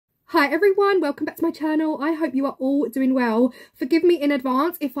Hi everyone, welcome back to my channel. I hope you are all doing well. Forgive me in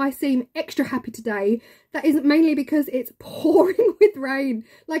advance if I seem extra happy today. That isn't mainly because it's pouring with rain.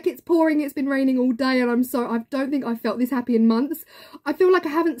 Like it's pouring, it's been raining all day and I don't think I've felt this happy in months. I feel like I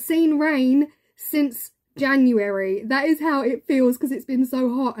haven't seen rain since January. That is how it feels because it's been so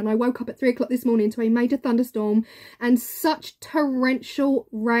hot, and I woke up at 3 o'clock this morning to a major thunderstorm and such torrential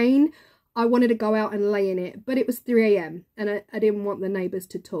rain. I wanted to go out and lay in it, but it was 3 AM and I didn't want the neighbours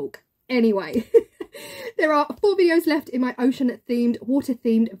to talk. Anyway, there are 4 videos left in my ocean themed, water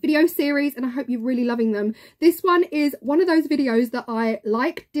themed video series, and I hope you're really loving them. This one is one of those videos that I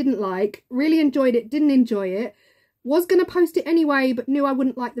didn't like, really enjoyed it, didn't enjoy it, was going to post it anyway, but knew I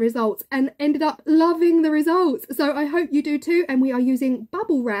wouldn't like the results and ended up loving the results. So I hope you do too, and we are using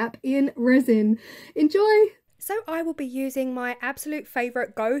bubble wrap in resin. Enjoy! So I will be using my absolute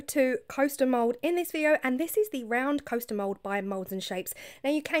favourite go-to coaster mould in this video, and this is the round coaster mould by Moulds and Shapes. Now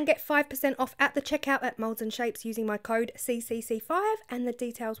you can get 5% off at the checkout at Moulds and Shapes using my code CCC5, and the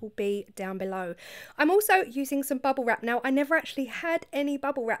details will be down below. I'm also using some bubble wrap. Now I never actually had any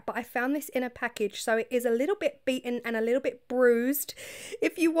bubble wrap, but I found this in a package, so it is a little bit beaten and a little bit bruised.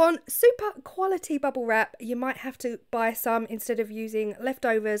 If you want super quality bubble wrap, you might have to buy some instead of using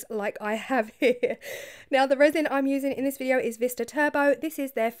leftovers like I have here. Now the resin I'm using in this video is Vista Turbo. This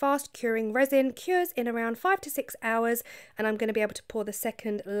is their fast curing resin, cures in around 5 to 6 hours, and I'm going to be able to pour the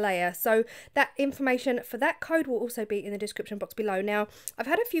second layer. So that information for that code will also be in the description box below. Now I've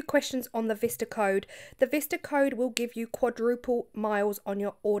had a few questions on the Vista code. The Vista code will give you quadruple miles on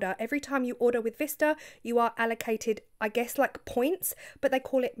your order. Every time you order with Vista, you are allocated, I guess, like points, but they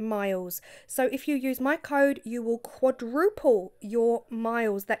call it miles. So if you use my code, you will quadruple your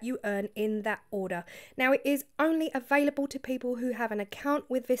miles that you earn in that order. Now it is only available to people who have an account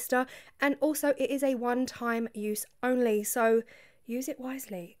with Vista, and also it is a one-time use only. So use it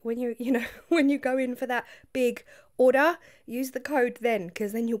wisely when when you go in for that big order. Use the code then,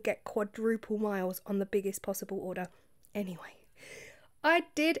 because then you'll get quadruple miles on the biggest possible order. Anyway, I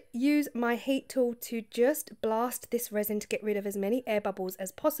did use my heat tool to just blast this resin to get rid of as many air bubbles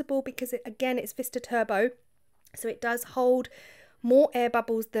as possible, because again, it's Vista Turbo, so it does hold more air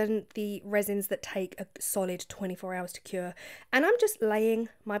bubbles than the resins that take a solid 24 hours to cure. And I'm just laying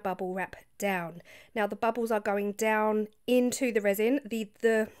my bubble wrap down. Now the bubbles are going down into the resin.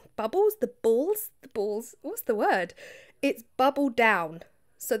 The balls, what's the word? It's bubble down.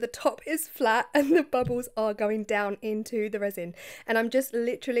 So the top is flat and the bubbles are going down into the resin. And I'm just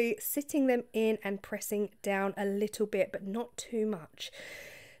literally sitting them in and pressing down a little bit, but not too much.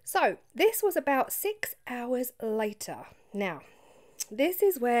 So this was about 6 hours later. Now, this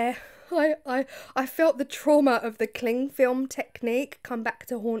is where I felt the trauma of the cling film technique come back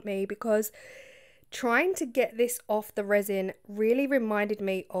to haunt me, because trying to get this off the resin really reminded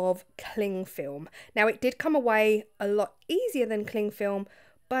me of cling film. Now it did come away a lot easier than cling film,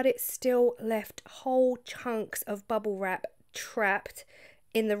 but it still left whole chunks of bubble wrap trapped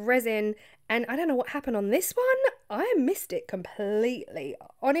in the resin. And I don't know what happened on this one. I missed it completely.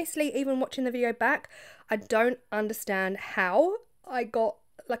 Honestly, even watching the video back, I don't understand how I got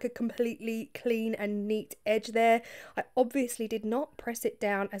like a completely clean and neat edge there. I obviously did not press it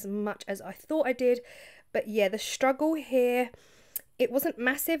down as much as I thought I did. But yeah, the struggle here, it wasn't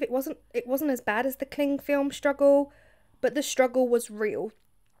massive. It wasn't as bad as the cling film struggle, but the struggle was real.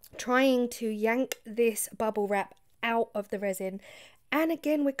 Trying to yank this bubble wrap out of the resin. And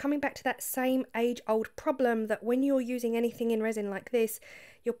again, we're coming back to that same age-old problem that when you're using anything in resin like this,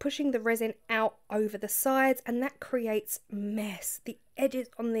 you're pushing the resin out over the sides, and that creates mess. The edges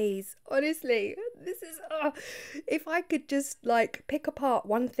on these, honestly, this is, if I could just like pick apart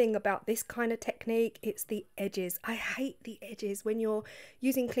one thing about this kind of technique, it's the edges. I hate the edges when you're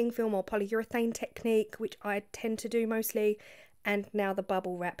using cling film or polyurethane technique, which I tend to do mostly. And now the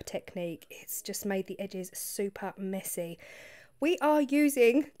bubble wrap technique, it's just made the edges super messy. We are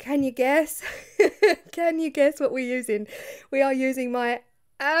using, can you guess? Can you guess what we're using? We are using my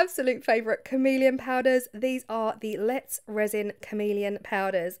absolute favourite chameleon powders. These are the Let's Resin chameleon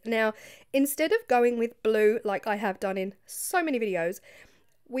powders. Now, instead of going with blue like I have done in so many videos,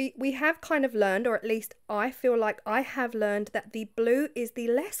 we have kind of learned, or at least I feel like I have learned, that the blue is the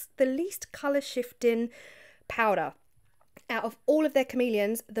least colour shifting powder. Out of all of their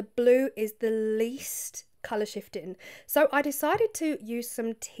chameleons, the blue is the least colour shifting. So I decided to use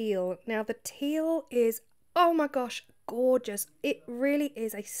some teal. Now the teal is, oh my gosh, gorgeous. It really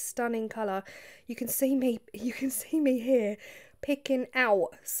is a stunning colour. You can see me here picking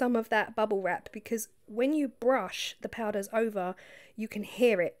out some of that bubble wrap, because when you brush the powders over, you can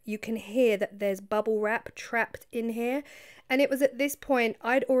hear it. You can hear that there's bubble wrap trapped in here. And it was at this point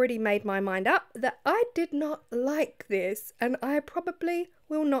I'd already made my mind up that I did not like this, and I probably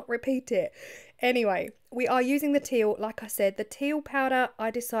will not repeat it. Anyway, we are using the teal. Like I said, the teal powder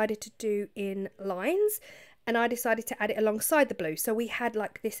I decided to do in lines, and I decided to add it alongside the blue. So we had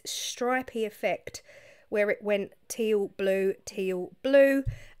like this stripy effect where it went teal, blue,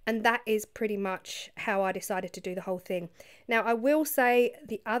 and that is pretty much how I decided to do the whole thing. Now, I will say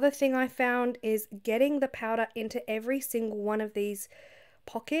the other thing I found is getting the powder into every single one of these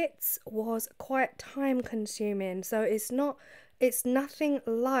pockets was quite time consuming. So it's nothing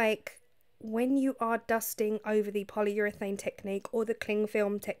like when you are dusting over the polyurethane technique or the cling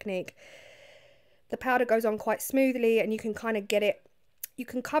film technique. The powder goes on quite smoothly and you can kind of get it. You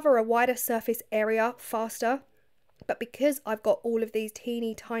can cover a wider surface area faster, but because I've got all of these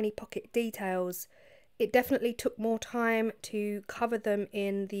teeny tiny pocket details, it definitely took more time to cover them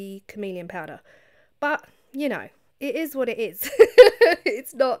in the chameleon powder. But, you know, it is what it is.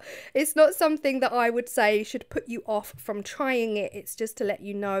 It's not something that I would say should put you off from trying it. It's just to let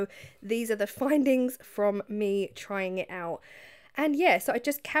you know these are the findings from me trying it out. And yeah, so I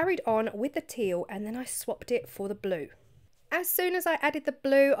just carried on with the teal and then I swapped it for the blue. As soon as I added the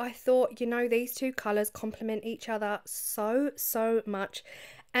blue, I thought, you know, these two colours complement each other so much.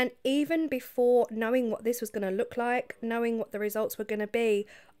 And even before knowing what this was going to look like, knowing what the results were going to be,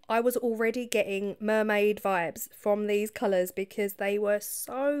 I was already getting mermaid vibes from these colours because they were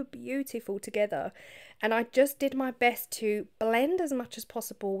so beautiful together. And I just did my best to blend as much as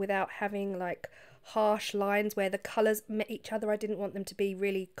possible without having like harsh lines where the colours met each other. I didn't want them to be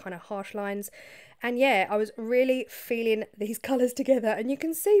really kind of harsh lines. And yeah, I was really feeling these colours together, and you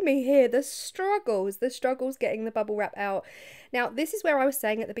can see me here, the struggles getting the bubble wrap out. Now, this is where I was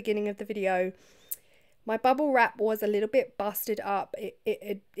saying at the beginning of the video, my bubble wrap was a little bit busted up.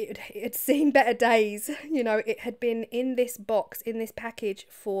 It had seen better days. You know, it had been in this box, in this package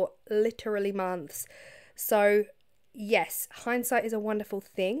for literally months. So yes, hindsight is a wonderful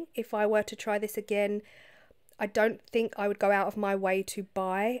thing. If I were to try this again, I don't think I would go out of my way to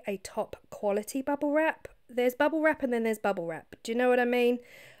buy a top quality bubble wrap. There's bubble wrap and then there's bubble wrap. Do you know what I mean?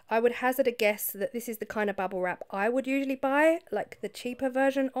 I would hazard a guess that this is the kind of bubble wrap I would usually buy, like the cheaper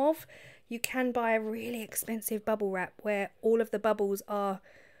version of. You can buy a really expensive bubble wrap where all of the bubbles are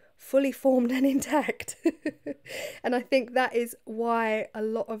fully formed and intact. And I think that is why a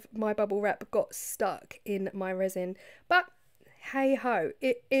lot of my bubble wrap got stuck in my resin. But hey ho,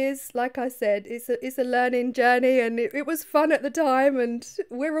 it is, like I said, it's a learning journey, and it was fun at the time, and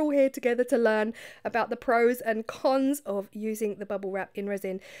we're all here together to learn about the pros and cons of using the bubble wrap in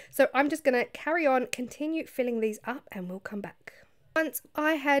resin. So I'm just going to carry on, continue filling these up, and we'll come back. Once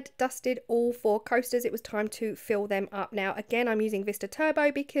I had dusted all 4 coasters, it was time to fill them up. Now again, I'm using Vista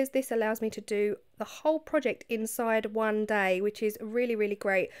Turbo because this allows me to do the whole project inside one day, which is really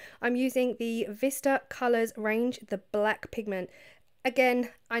great. I'm using the Vista Colors range, the black pigment. Again,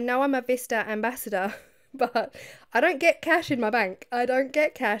 I know I'm a Vista ambassador, but I don't get cash in my bank. I don't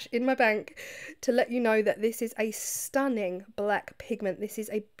get cash in my bank to let you know that this is a stunning black pigment. This is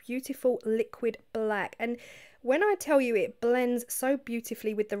a beautiful liquid black, and when I tell you it blends so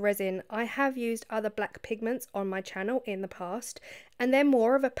beautifully with the resin, I have used other black pigments on my channel in the past, and they're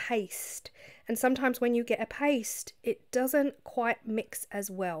more of a paste. And sometimes when you get a paste, it doesn't quite mix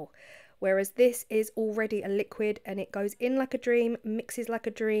as well. Whereas this is already a liquid, and it goes in like a dream, mixes like a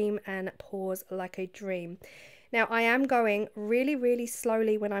dream, and pours like a dream. Now, I am going really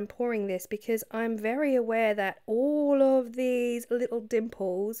slowly when I'm pouring this because I'm very aware that all of these little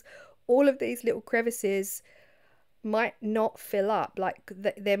dimples, all of these little crevices might not fill up. Like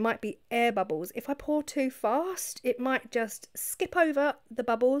there might be air bubbles. If I pour too fast, it might just skip over the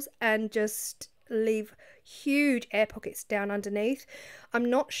bubbles and just leave huge air pockets down underneath. I'm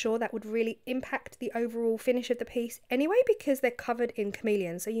not sure that would really impact the overall finish of the piece anyway, because they're covered in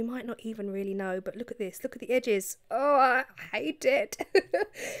chameleon, so you might not even really know. But look at this, look at the edges. Oh, I hate it.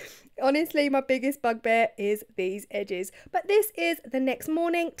 Honestly, my biggest bugbear is these edges. But this is the next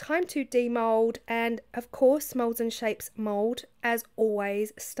morning, time to demold, and of course Moulds and Shapes mould, as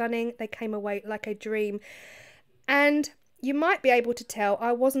always, stunning. They came away like a dream. And you might be able to tell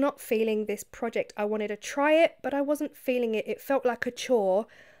I was not feeling this project. I wanted to try it, but I wasn't feeling it. It felt like a chore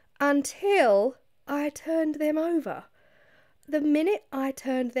until I turned them over. The minute I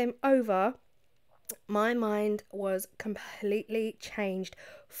turned them over, my mind was completely changed.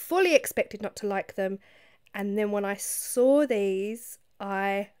 Fully expected not to like them. And then when I saw these,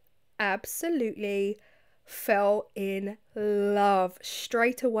 I absolutely fell in love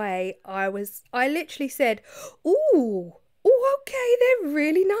straight away. I literally said, ooh, okay, they're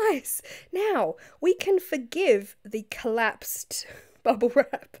really nice. Now we can forgive the collapsed bubble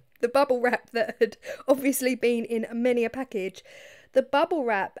wrap, the bubble wrap that had obviously been in many a package. The bubble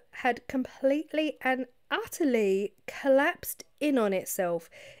wrap had completely and utterly collapsed in on itself.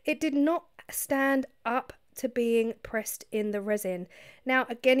 It did not stand up to being pressed in the resin. Now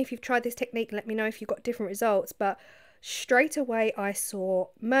again, if you've tried this technique, let me know if you've got different results, but straight away I saw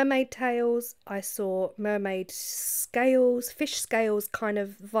mermaid tails, I saw mermaid scales, fish scales kind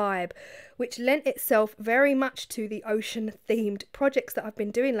of vibe, which lent itself very much to the ocean themed projects that I've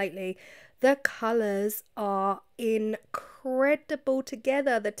been doing lately. The colours are incredible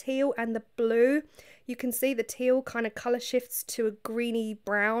together, the teal and the blue. You can see the teal kind of colour shifts to a greeny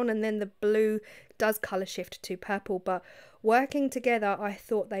brown, and then the blue does colour shift to purple, but working together I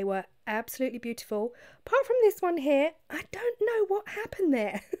thought they were absolutely beautiful. Apart from this one here, I don't know what happened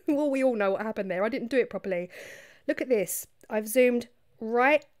there. Well, we all know what happened there. I didn't do it properly. Look at this. I've zoomed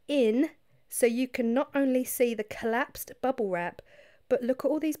right in so you can not only see the collapsed bubble wrap, but look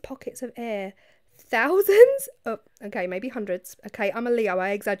at all these pockets of air. Thousands of, okay, maybe hundreds. Okay, I'm a Leo, I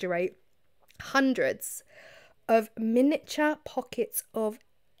exaggerate. Hundreds of miniature pockets of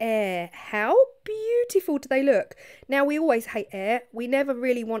air. How beautiful do they look? Now, we always hate air. We never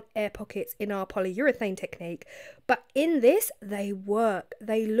really want air pockets in our polyurethane technique. But in this, they work.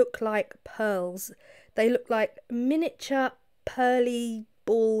 They look like pearls. They look like miniature pearly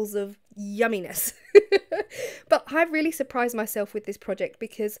balls of yumminess. But I really surprised myself with this project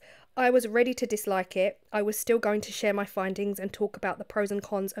because I was ready to dislike it. I was still going to share my findings and talk about the pros and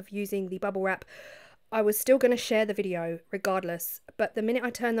cons of using the bubble wrap. I was still going to share the video regardless, but the minute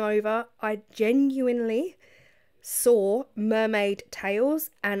I turned them over, I genuinely saw mermaid tails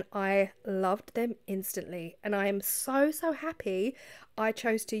and I loved them instantly. And I am so happy I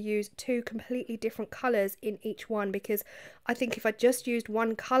chose to use two completely different colours in each one, because I think if I just used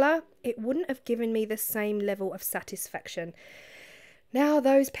one colour, it wouldn't have given me the same level of satisfaction. Now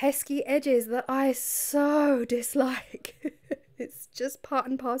those pesky edges that I so dislike. It's just part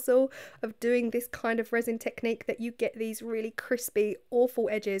and parcel of doing this kind of resin technique that you get these really crispy, awful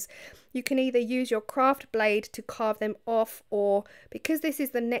edges. You can either use your craft blade to carve them off, or because this is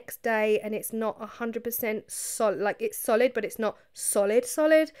the next day and it's not 100% solid, like it's solid but it's not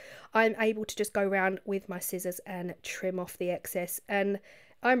solid, I'm able to just go around with my scissors and trim off the excess. And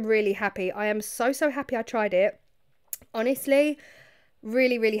I'm really happy. I am so happy I tried it. Honestly,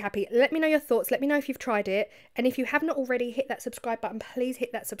 really happy. Let me know your thoughts. Let me know if you've tried it, and if you have not already, hit that subscribe button. Please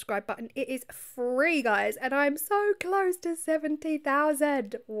hit that subscribe button. It is free, guys, and I'm so close to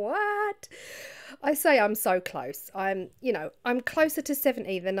 70,000. What? I say I'm so close. I'm closer to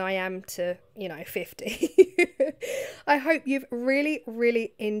 70 than I am to 50. I hope you've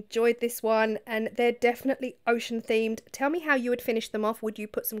really enjoyed this one, and they're definitely ocean themed. Tell me how you would finish them off. Would you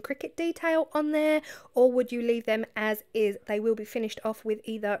put some cricket detail on there, or would you leave them as is? They will be finished off with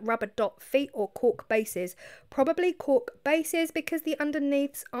either rubber dot feet or cork bases. Probably cork bases, because the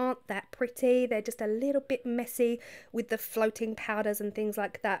underneaths aren't that pretty. They're just a little bit messy with the floating powders and things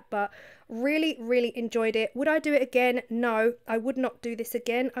like that. But really enjoyed it. Would I do it again? No, I would not do this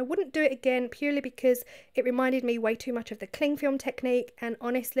again. I wouldn't do it again purely because it reminded me way too much of the cling film technique, and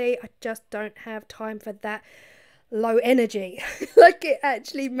honestly I just don't have time for that low energy. Like, it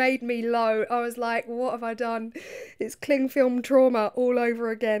actually made me low. I was like, what have I done? It's cling film trauma all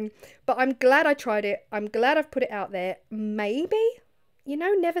over again. But I'm glad I tried it. I'm glad I've put it out there. Maybe,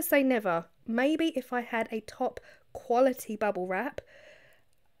 never say never. Maybe if I had a top quality bubble wrap,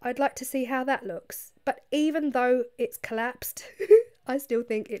 I'd like to see how that looks. But even though it's collapsed, I still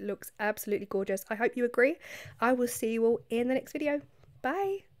think it looks absolutely gorgeous. I hope you agree. I will see you all in the next video.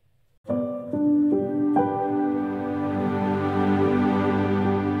 Bye.